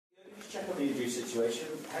the injury situation,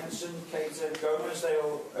 Henderson, Keita, Gomez, they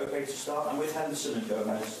all okay to start? And with Henderson and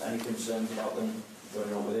Gomez, any concerns about them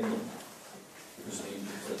going on with England? Because of the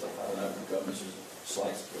injuries that they've had, I know Gomez was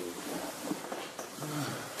slight.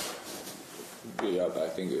 Yeah, I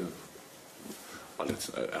think well,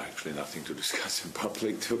 it's actually nothing to discuss in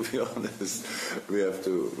public. To be honest, we have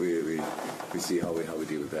to we see how we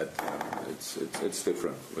deal with that. It's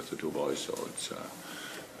different with the two boys, so it's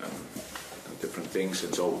different things.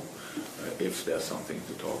 And so, if there's something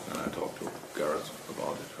to talk, and I talk to Gareth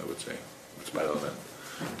about it, I would say it's better than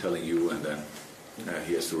telling you and then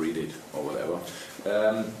he has to read it or whatever.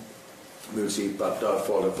 We'll see, but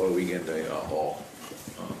for the weekend they are all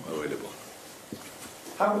available.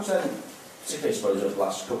 How much then, particularly I suppose over the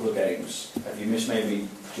last couple of games, have you missed maybe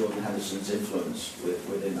Jordan Henderson's influence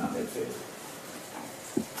within that midfield?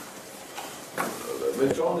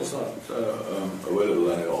 When John is not available,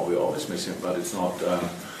 then we always miss him, but it's not the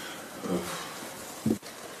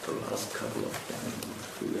last couple of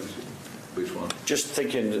games. Which one? Just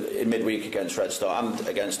thinking in midweek against Red Star and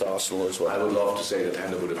against Arsenal as well. I would love to say that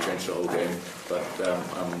Hender would have changed the whole game, but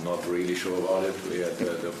I'm not really sure about it. We had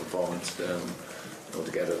the performance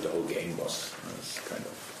altogether. The whole game was kind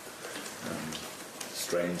of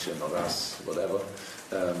strange and not us, whatever.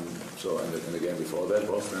 So and the game before that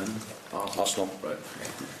was then Arsenal. Right.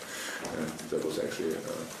 That was actually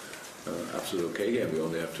absolutely okay game. We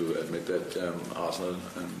only have to admit that Arsenal,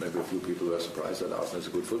 and maybe a few people were surprised that Arsenal is a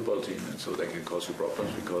good football team, and so they can cause you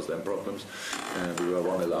problems. We caused them problems, and we were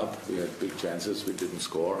 1-0 up. We had big chances, we didn't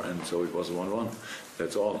score, and so it was a 1-1.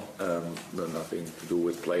 That's all. Nothing to do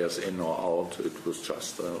with players in or out. It was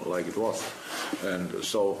just like it was, and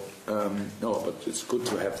so no. But it's good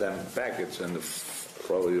to have them back. It's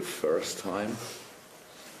probably the first time.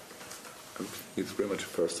 It's pretty much the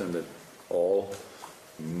first time that all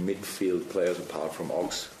midfield players apart from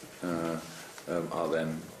Ox are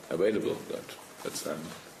then available. That's then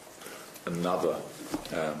another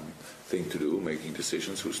thing to do, making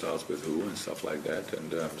decisions who starts with who and stuff like that.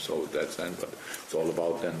 And so that's then, but it's all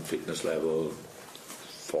about then fitness level,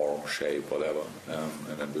 form, shape, whatever,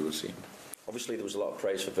 and then we will see. Obviously, there was a lot of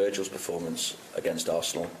praise for Virgil's performance against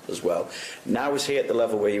Arsenal as well. Now is he at the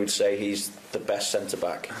level where you would say he's the best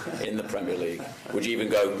centre-back in the Premier League? Would you even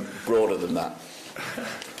go broader than that?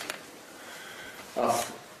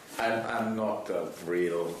 I'm not a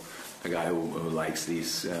guy who likes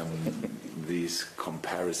these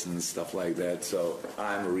comparisons, stuff like that. So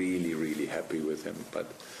I'm really, really happy with him.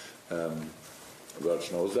 But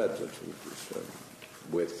Virgil knows that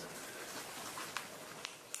with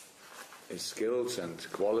his skills and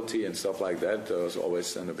quality and stuff like that, there's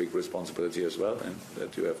always then a big responsibility as well, and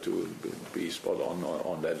that you have to be spot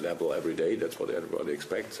on that level every day. That's what everybody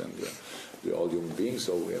expects, and we're all human beings,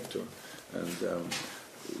 so we have to. And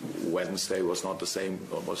Wednesday was not the same,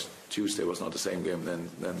 almost Tuesday was not the same game than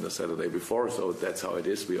the Saturday before. So that's how it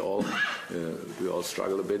is. We all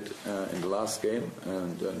struggle a bit in the last game,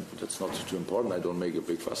 and that's not too important. I don't make a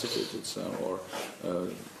big fuss of it. It's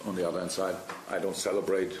on the other hand side, I don't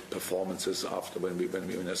celebrate performances after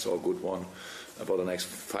when I saw a good one about the next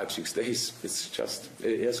 5-6 days. It's just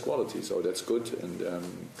it has quality, so that's good. And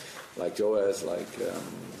like Joe has, like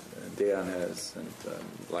Dejan has, and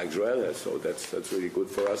like Joel has, so that's really good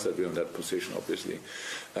for us that we're in that position. Obviously,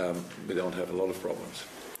 we don't have a lot of problems.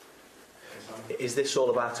 Is this all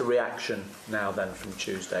about a reaction now then from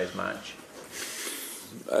Tuesday's match?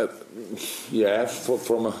 Yeah,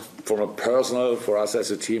 from a personal, for us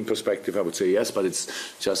as a team perspective, I would say yes, but it's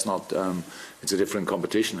just not. It's a different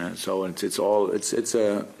competition, and so it's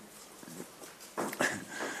a.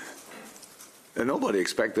 Nobody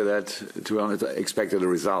expected that. To be honest, expected a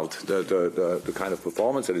result. The kind of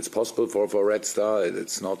performance that it's possible for Red Star.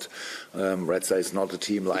 It's not. Red Star is not a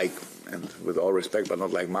team like, and with all respect, but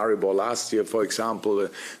not like Maribor last year, for example.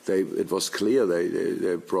 It was clear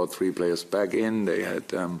they brought 3 players back in. They have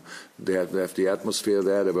the atmosphere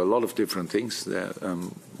there. There were a lot of different things there,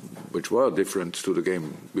 which were different to the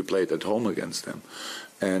game we played at home against them,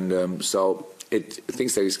 and so.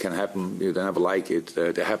 Things like this can happen. You don't never like it.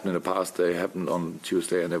 They happened in the past. They happened on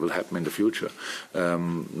Tuesday, and they will happen in the future.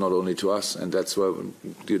 Not only to us, and that's why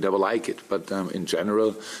you never like it. But in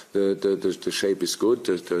general, the shape is good.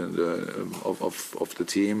 Of the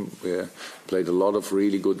team, we played a lot of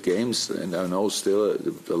really good games, and I know still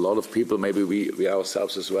a lot of people, maybe we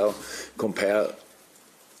ourselves as well, compare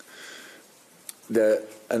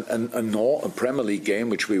a Premier League game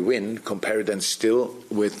which we win, compare it then still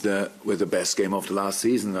with the best game of the last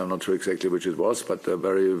season. I'm not sure exactly which it was, but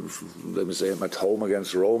let me say, at home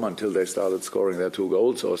against Rome until they started scoring their 2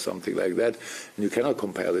 goals or something like that. And you cannot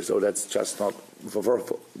compare this. So that's just not.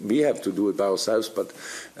 We have to do it by ourselves, but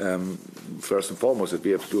first and foremost, that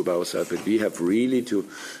we have to do it by ourselves. But we have really to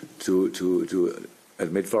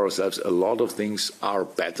admit for ourselves a lot of things are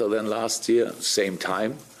better than last year, same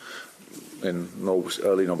time, in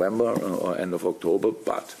early November or end of October,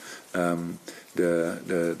 but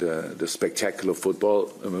the spectacular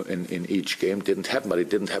football in each game didn't happen, but it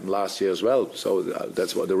didn't happen last year as well. So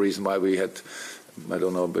that's the reason why we had, I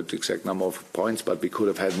don't know the exact number of points, but we could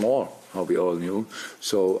have had more, how we all knew.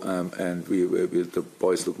 So, and the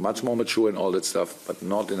boys look much more mature and all that stuff, but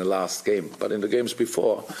not in the last game. But in the games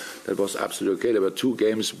before, that was absolutely okay. There were 2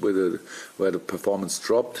 games where the performance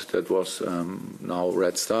dropped. That was now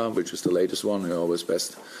Red Star, which is the latest one.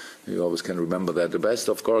 You always can remember that the best,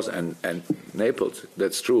 of course, and Naples.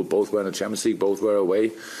 That's true. Both were in the Champions League, both were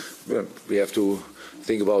away. We have to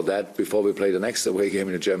think about that before we play the next away game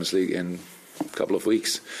in the Champions League in a couple of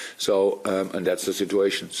weeks. So, and that's the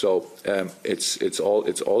situation. So it's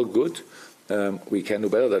all good. We can do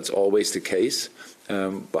better. That's always the case.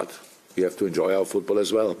 But we have to enjoy our football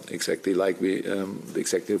as well, exactly like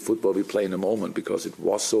exactly the football we play in the moment, because it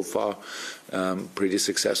was so far pretty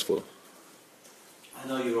successful. I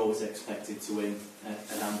know you're always expected to win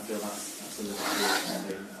at Anfield. That's a Liverpool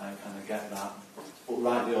thing. I kind of get that. But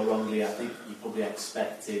rightly or wrongly, I think you probably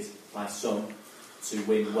expected by some to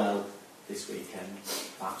win well this weekend.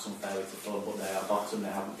 Perhaps unfairly to Fulham, but they are bottom. They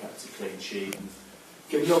haven't kept a clean sheet. And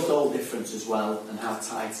given your goal difference as well and how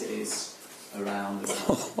tight it is around,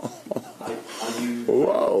 are you?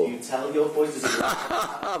 Wow. Do you tell your boys? Does it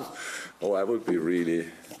Oh, I would be really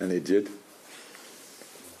an idiot.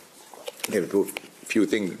 Few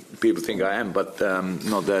people think I am, but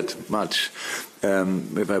not that much.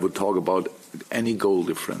 If I would talk about any goal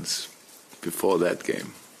difference before that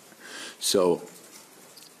game. So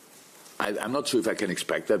I'm not sure if I can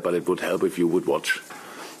expect that, but it would help if you would watch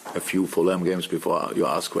a few Fulham games before you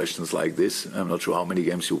ask questions like this. I'm not sure how many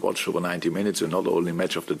games you watch over 90 minutes, and not only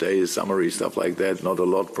match of the day, summary, stuff like that. Not a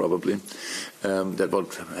lot, probably. That's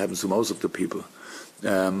what happens to most of the people.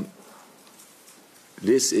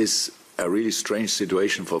 This is a really strange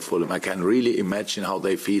situation for Fulham. I can really imagine how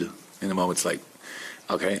they feel in the moment. It's like,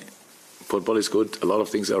 okay, football is good. A lot of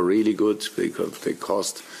things are really good because they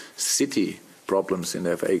caused City problems in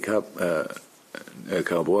the FA Cup,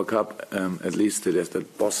 Carabao Cup. At least that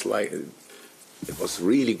was like, it was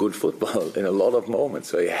really good football in a lot of moments.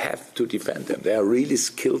 So you have to defend them. They are a really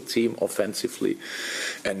skilled team offensively,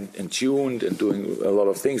 and tuned and doing a lot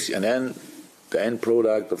of things. And then the end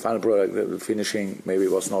product, the final product, the finishing maybe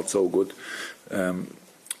was not so good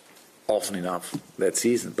often enough that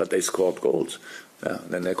season, but they scored goals.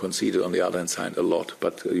 Then they conceded on the other hand side a lot,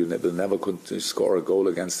 but you will never could score a goal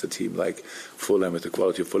against a team like Fulham with the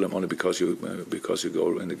quality of Fulham only because you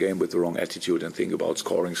go in the game with the wrong attitude and think about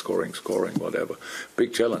scoring, whatever.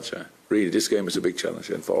 Big challenge. Really, this game is a big challenge,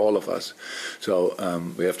 and for all of us. So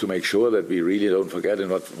we have to make sure that we really don't forget in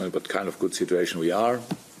what kind of good situation we are.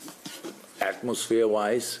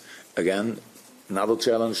 Atmosphere-wise, again, another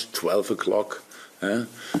challenge. 12 o'clock.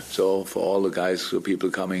 So for all the guys,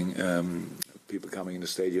 people coming in the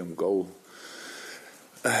stadium, go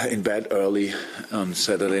in bed early on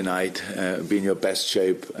Saturday night. Be in your best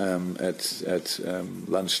shape at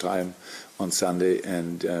lunchtime on Sunday,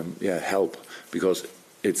 and help, because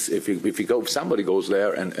if somebody goes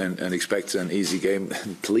there and expects an easy game,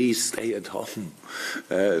 then please stay at home.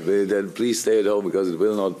 Then please stay at home, because it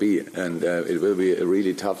will not be, and it will be a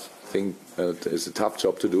really tough thing. It's a tough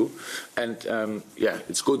job to do, and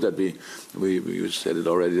it's good that we said it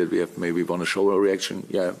already, that we have maybe want to show a reaction.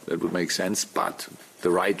 Yeah, that would make sense, but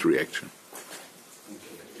the right reaction.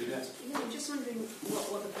 Yeah, I'm just wondering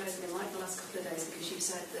what the players have been like the last couple of days, because you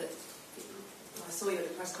said that. I saw you at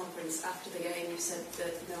the press conference after the game. You said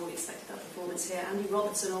that no one expected that performance here. Andy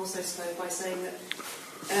Robertson also spoke by saying that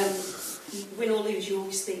win or lose, you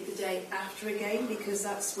always think the day after a game, because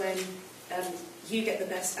that's when you get the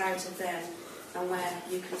best out of them and where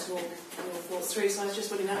you can talk your thoughts through. So I was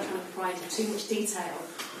just wondering, without trying to pry into too much detail,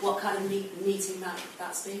 what kind of meeting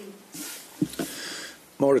that's been?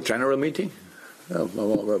 More a general meeting,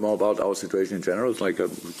 more about our situation in general. It's like a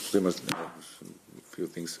few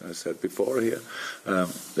things I said before here.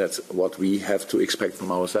 That's what we have to expect from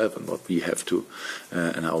ourselves, and what we have to,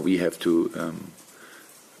 and how we have to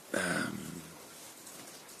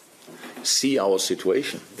see our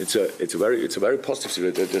situation. It's a very positive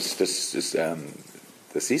situation.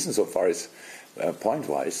 The season so far is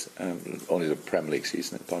point-wise, only the Premier League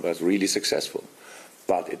season, point-wise, really successful.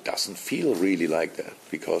 But it doesn't feel really like that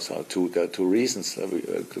because there are two reasons.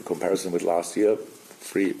 The comparison with last year,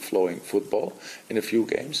 free-flowing football in a few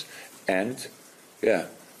games, and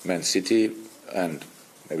Man City and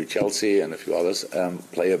maybe Chelsea and a few others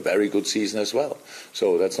play a very good season as well.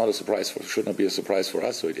 So that's not a surprise. Should not be a surprise for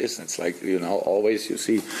us. So it isn't. It's like, always you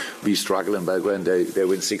see we struggle and back when they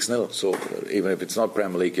win 6-0. So even if it's not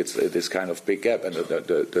Premier League, it's this kind of big gap. And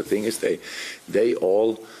the thing is, they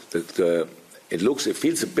all it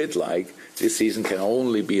feels a bit like this season can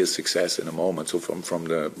only be a success in a moment. So from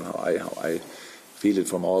how I feel it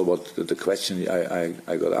from all what the question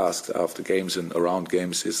I got asked after games and around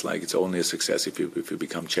games is like it's only a success if you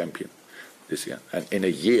become champion this year. And in a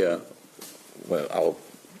year, well, our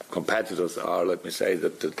competitors are, let me say,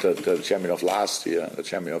 the champion of last year, the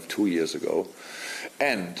champion of 2 years ago,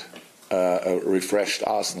 and a refreshed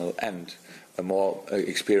Arsenal and a more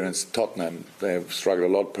experienced Tottenham. They have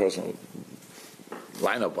struggled a lot personal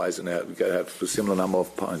lineup-wise, and they have a similar number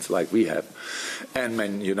of points like we have. And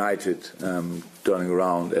Man United turning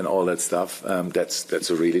around and all that stuff, that's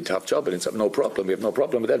a really tough job, and it's no problem. We have no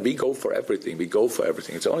problem with that. We go for everything.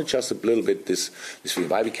 It's only just a little bit this feeling.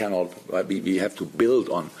 Why we have to build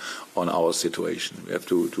on our situation. We have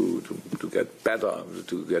to get better,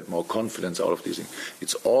 to get more confidence out of these things.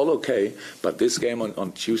 It's all okay, but this game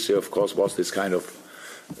on Tuesday, of course, was this kind of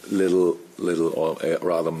little or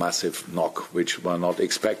rather massive knock, which were not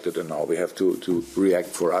expected, and now we have to react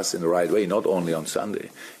for us in the right way, not only on Sunday,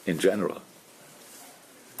 in general.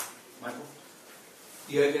 Michael?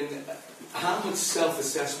 Jürgen, how much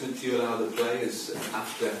self-assessment do you allow the players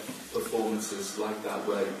after performances like that,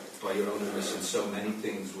 where by your own admission so many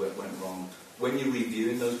things went wrong? When you're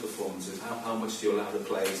reviewing those performances, how much do you allow the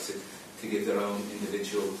players to give their own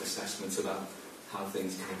individual assessments about how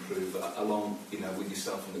things can improve, along with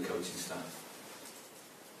yourself and the coaching staff?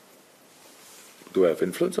 Do I have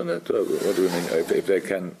influence on that? What do you mean? If they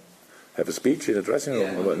can have a speech in the dressing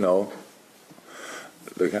room? Yeah. No,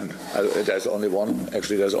 they can. There's only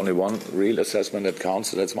one real assessment that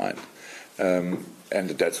counts, and that's mine. And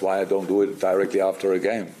that's why I don't do it directly after a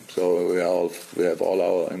game. So we have all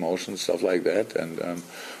our emotions, stuff like that, and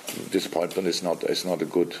disappointment is not a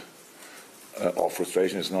good. Or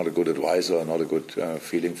frustration is not a good advisor, or not a good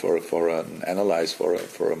feeling for an analyze for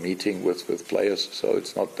a meeting with players. So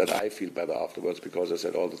it's not that I feel better afterwards because I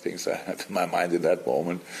said all the things I had in my mind in that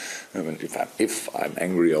moment. I mean, if I'm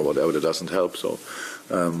angry or whatever, that doesn't help. So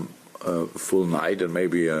a full night and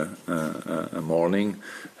maybe a morning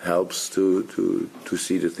helps to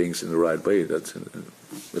see the things in the right way. That's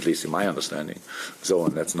at least in my understanding. So,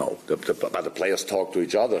 and that's no. But the players talk to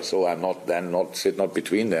each other, so I'm not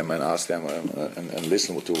between them and ask them and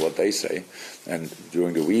listen to what they say. And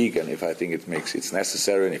during the week, and if I think it's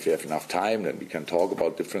necessary, and if you have enough time, then we can talk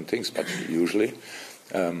about different things. But usually,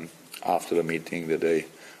 after the meeting, the day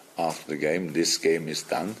after the game, this game is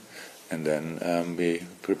done, and then we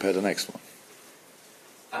prepare the next one.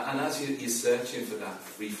 And as you're searching for that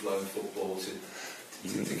free-flowing football to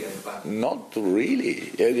get back? Not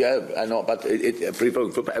really. Yeah, I know, but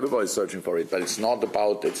everybody's searching for it. But it's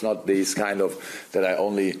not this kind of that I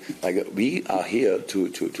only like. We are here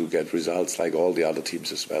to get results like all the other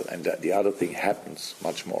teams as well, and the other thing happens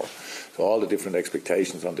much more. So all the different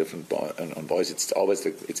expectations on different on boys. It's always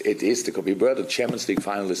we were the Champions League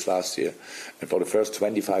finalists last year, and for the first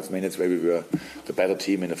 25 minutes, maybe we were the better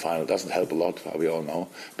team in the final. It doesn't help a lot, we all know.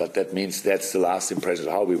 But that means that's the last impression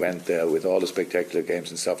of how we went there with all the spectacular games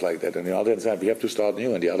and stuff like that. And on the other side, we have to start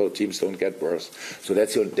new, and the other teams don't get worse. So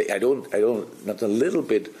that's I don't not a little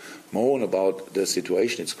bit moan about the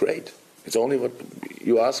situation. It's great. It's only what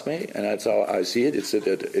you ask me, and that's how I see it.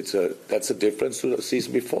 That's a difference to the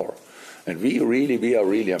season before. And we are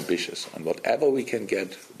really ambitious, and whatever we can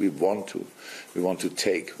get, we want to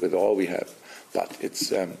take with all we have. But it's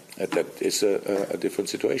that is a different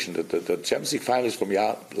situation. The Champions League finals from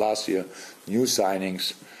last year, new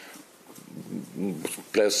signings,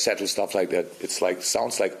 players settle, stuff like that. It's like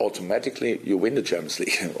sounds like automatically you win the Champions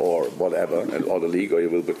League or whatever, or the league, or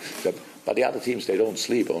you will. But the other teams, they don't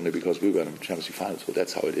sleep only because we were in the Champions League final. So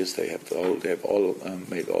that's how it is. They have all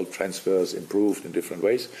made all transfers, improved in different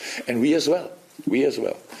ways, and we as well. We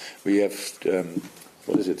have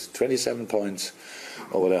 27 points.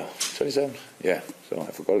 Or whatever, 27? Yeah, so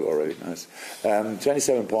I forgot it already. Nice.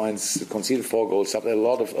 27 points, conceded 4 goals. A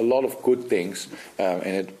lot of good things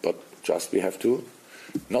in it, but just we have to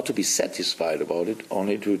not to be satisfied about it,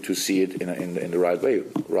 only to see it in the right way,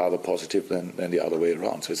 rather positive than the other way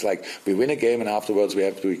around. So it's like we win a game and afterwards we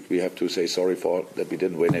have to say sorry for that we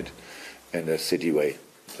didn't win it in the City way.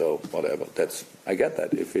 So whatever. I get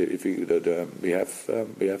that. If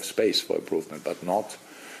we have space for improvement, but not.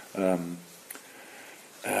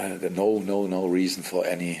 No reason for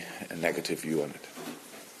any negative view on it.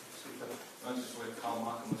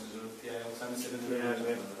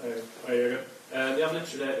 You have an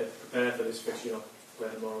extra day to prepare for this fixture. You're not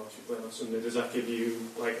playing tomorrow, you're playing on Sunday. Does that give you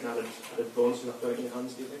like an added bonus in that playing in your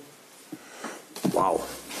hands, do you think? Wow.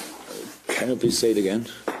 Can you please say it again?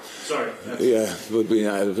 Sorry. Yeah, it would be.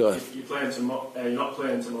 If you're playing tomorrow, you're not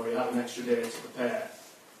playing tomorrow. You have an extra day to prepare.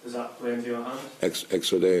 Does that play into your hands?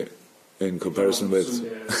 Extra day in comparison with.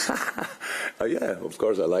 Yeah, of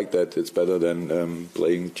course, I like that. It's better than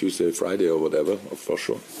playing Tuesday, Friday, or whatever. For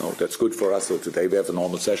sure. No, that's good for us. So today we have a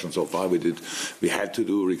normal session. So far, we had to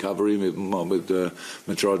do recovery with the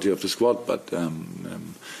majority of the squad, but.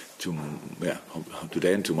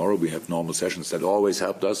 Today and tomorrow we have normal sessions. That always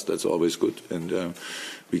helped us. That's always good, and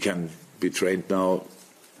we can be trained now.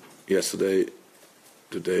 Yesterday,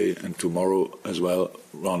 today, and tomorrow as well.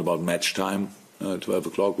 Round about match time, 12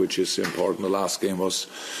 o'clock, which is important. The last game was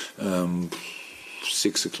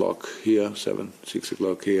 6 o'clock here, 6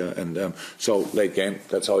 o'clock here, and so late game.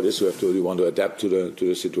 That's how it is. We want to adapt to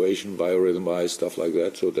the situation, biorhythm-wise, stuff like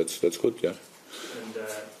that. So that's good, yeah.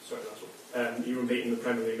 You were beating the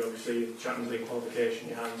Premier League, obviously, Champions League qualification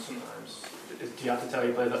in your hands sometimes. Do you have to tell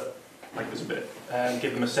your players that, like, there's a bit,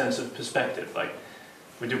 give them a sense of perspective? Like,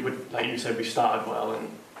 like you said, we started well, and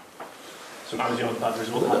sometimes you have a bad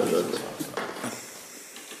result.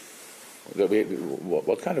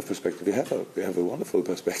 What kind of perspective? We have a wonderful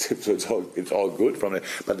perspective, so it's all good from it.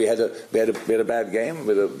 But we had a bad game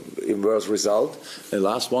with an inverse result, the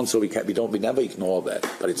last one. So we never ignore that.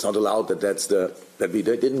 But it's not allowed that we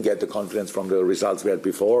didn't get the confidence from the results we had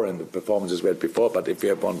before and the performances we had before. But if we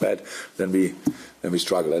have one bad, then we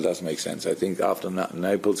struggle. That doesn't make sense. I think after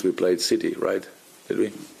Naples we played City, right? Did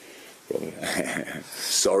we? Probably.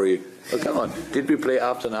 Sorry. Oh, come on. Did we play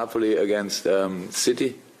after Napoli against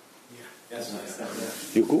City? Yes,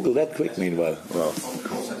 You Google that quick, meanwhile. Well,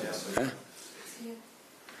 huh?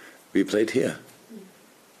 We played here.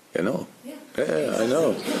 You know? Yeah, I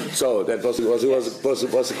know. So that was a good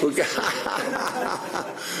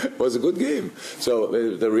was a good game. So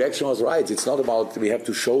the reaction was right. It's not about we have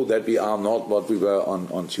to show that we are not what we were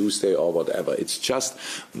on Tuesday or whatever. It's just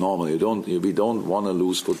normal. We don't want to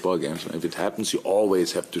lose football games. If it happens, you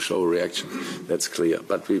always have to show a reaction. That's clear.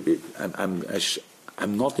 But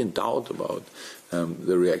I'm not in doubt about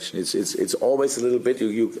the reaction. It's always a little bit.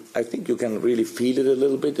 I think you can really feel it a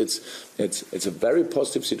little bit. It's a very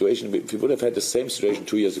positive situation. If you would have had the same situation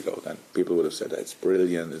 2 years ago, then people would have said it's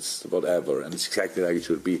brilliant, it's whatever, and it's exactly like it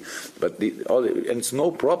should be. But and it's no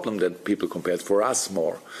problem that people compare. It's for us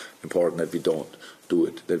more important that we don't do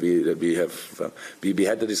it. That we have. We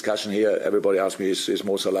had the discussion here. Everybody asked me, is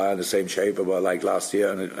Mo Salah in the same shape like last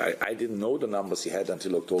year? And I didn't know the numbers he had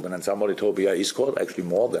until October. And then somebody told me, yeah, he scored actually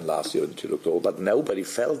more than last year until October. But nobody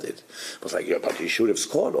felt it. It was like, yeah, but he should have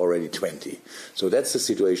scored already 20. So that's the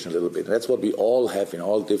situation a little bit. And that's what we all have in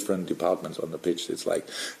all different departments on the pitch. It's like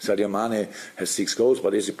Sadio Mane has 6 goals,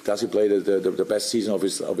 but does he play the best season of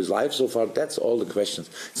his life so far? That's all the questions.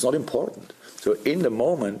 It's not important. So in the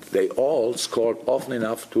moment, they all scored often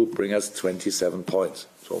enough to bring us 27 points.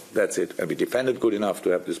 So that's it. And we defended good enough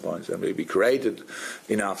to have these points. And we created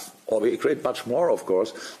enough, or we create much more, of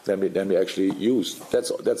course, than we actually used.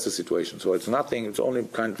 That's the situation. So it's nothing. It's only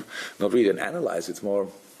kind of not really an analyze. It's more.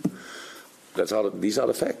 These are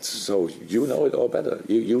the facts. So you know it all better.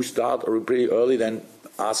 You start pretty early then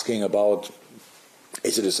asking about.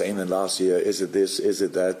 Is it the same than last year? Is it this? Is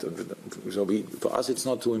it that? So for us, it's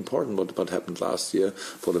not too important what happened last year.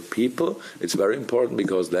 For the people, it's very important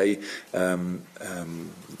because their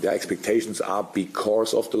expectations are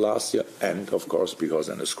because of the last year, and of course because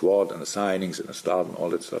in the squad and the signings and the start and all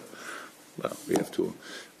that stuff. Well, we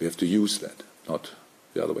have to use that, not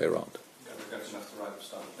the other way around.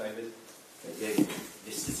 David. Yeah,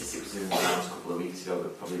 this statistic was in the house a couple of weeks ago,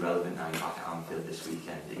 but probably relevant now. You're back at Anfield this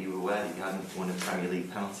weekend. Are you aware that you hadn't won a Premier League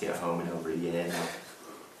penalty at home in over a year now?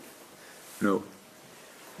 No.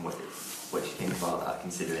 What do you think about that,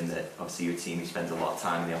 considering that obviously your team spends a lot of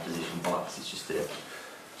time in the opposition box? It's just a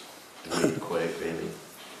weird quirk, really.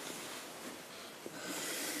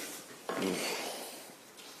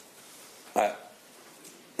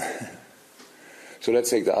 So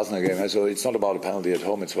let's take the Arsenal game. So it's not about a penalty at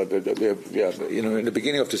home. It's what, in the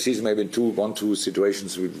beginning of the season, maybe in 1-2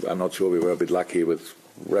 situations, I'm not sure we were a bit lucky with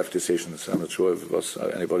ref decisions. I'm not sure if it was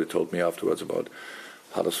anybody told me afterwards about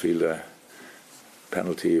Huddersfield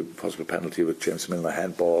possible penalty with James Milner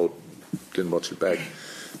handball. Didn't watch it back.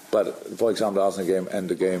 But for example, the Arsenal game and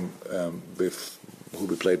the game with who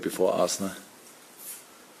we played before Arsenal.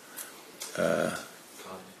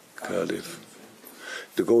 Cardiff.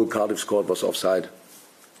 The goal Cardiff scored was offside.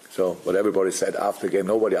 So what everybody said after the game,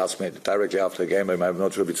 nobody asked me directly after the game. I'm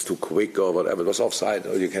not sure if it's too quick or whatever. It was offside,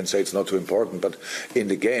 or you can say it's not too important. But in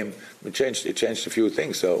the game, it changed a few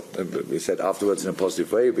things. So we said afterwards in a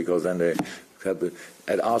positive way, because then they had,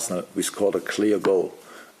 at Arsenal we scored a clear goal.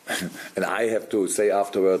 And I have to say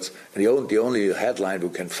afterwards, the only headline we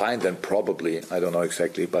can find, then probably, I don't know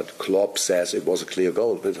exactly, but Klopp says it was a clear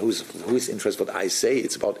goal. But who is interested what I say?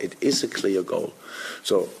 It's about it is a clear goal.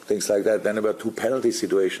 So things like that. Then there were two penalty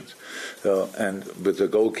situations, and with the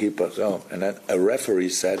goalkeeper. And then a referee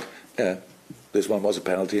said, yeah, this one was a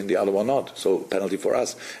penalty and the other one not. So penalty for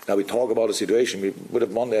us. Now we talk about a situation. We would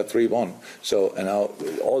have won there 3-1. So, and now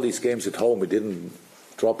all these games at home, we didn't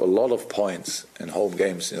drop a lot of points in home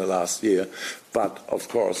games in the last year, but of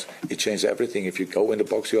course it changed everything. If you go in the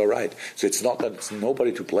box, you are right. So it's not that it's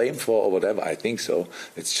nobody to blame for or whatever. I think so.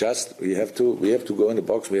 It's just we have to go in the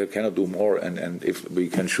box. We cannot do more. And if we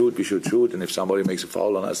can shoot, we should shoot. And if somebody makes a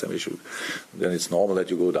foul on us, then we should. Then it's normal that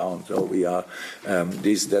you go down. So we are.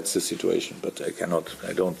 That's the situation. But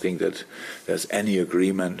I don't think that there's any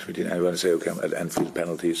agreement between everyone say, okay, at Anfield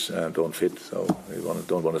penalties don't fit. So we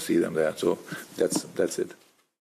don't want to see them there. So that's it.